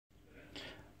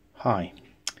Hi,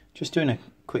 just doing a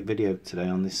quick video today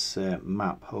on this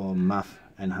map or MAF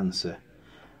enhancer.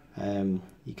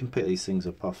 You can pick these things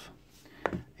up off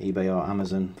eBay or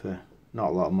Amazon for not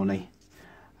a lot of money.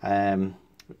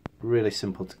 Really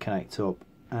simple to connect up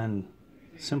and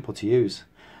simple to use.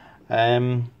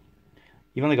 You've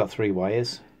only got 3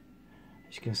 wires.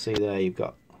 As you can see there, you've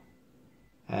got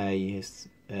a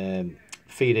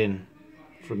feed in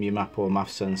from your map or MAF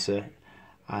sensor,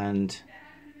 and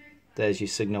there's your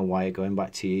signal wire going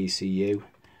back to your ECU,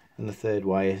 and the third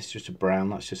wire is just a brown.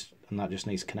 That just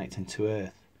needs connecting to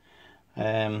earth.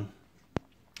 A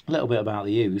little bit about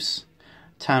the use.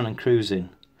 Town and cruising.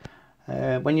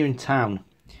 When you're in town,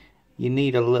 you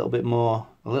need a little bit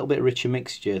richer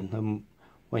mixture than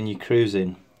when you're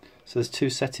cruising. So there's 2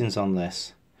 settings on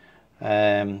this.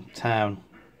 Town,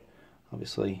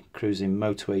 obviously cruising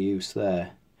motorway use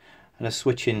there, and a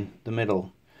switch in the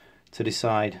middle to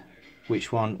decide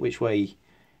which way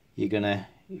you're gonna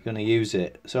use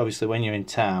it. So obviously when you're in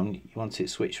town, you want it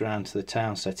switched around to the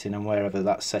town setting, and wherever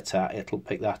that's set at, it'll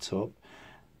pick that up.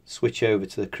 Switch over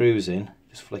to the cruising,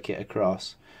 just flick it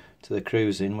across to the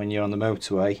cruising when you're on the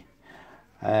motorway,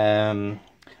 and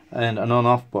an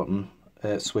on-off button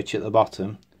switch at the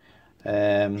bottom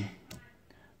that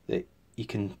you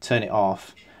can turn it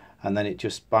off, and then it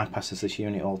just bypasses this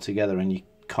unit altogether and your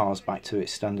car's back to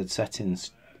its standard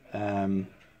settings.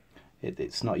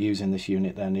 It's not using this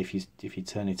unit then if you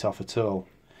turn it off at all,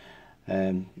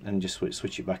 and just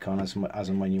switch it back on as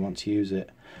and when you want to use it.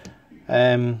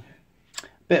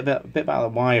 Bit about the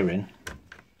wiring.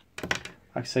 Like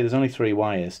I say, there's only 3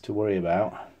 wires to worry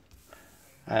about.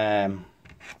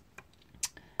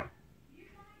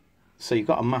 So you've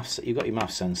got your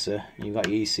MAF sensor, you've got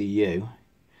your ECU,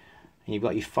 and you've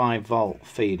got your 5-volt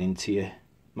feed into your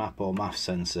map or MAF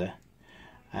sensor,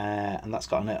 and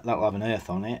that'll have an earth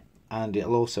on it. And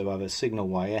it'll also have a signal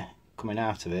wire coming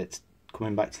out of it,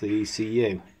 coming back to the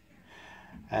ECU.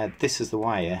 This is the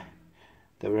wire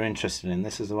that we're interested in.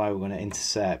 This is the wire we're going to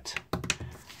intercept.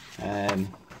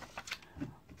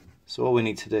 So all we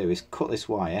need to do is cut this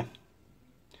wire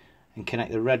and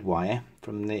connect the red wire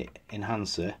from the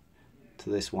enhancer to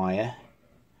this wire,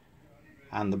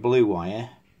 and the blue wire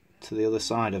to the other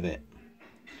side of it.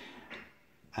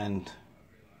 And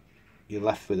you're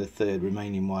left with a third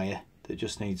remaining wire that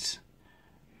just needs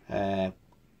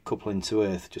coupling to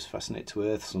earth. Just fasten it to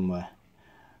earth somewhere,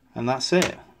 and that's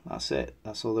it.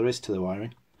 That's all there is to the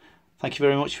wiring. Thank you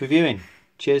very much for viewing.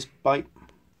 Cheers, bye.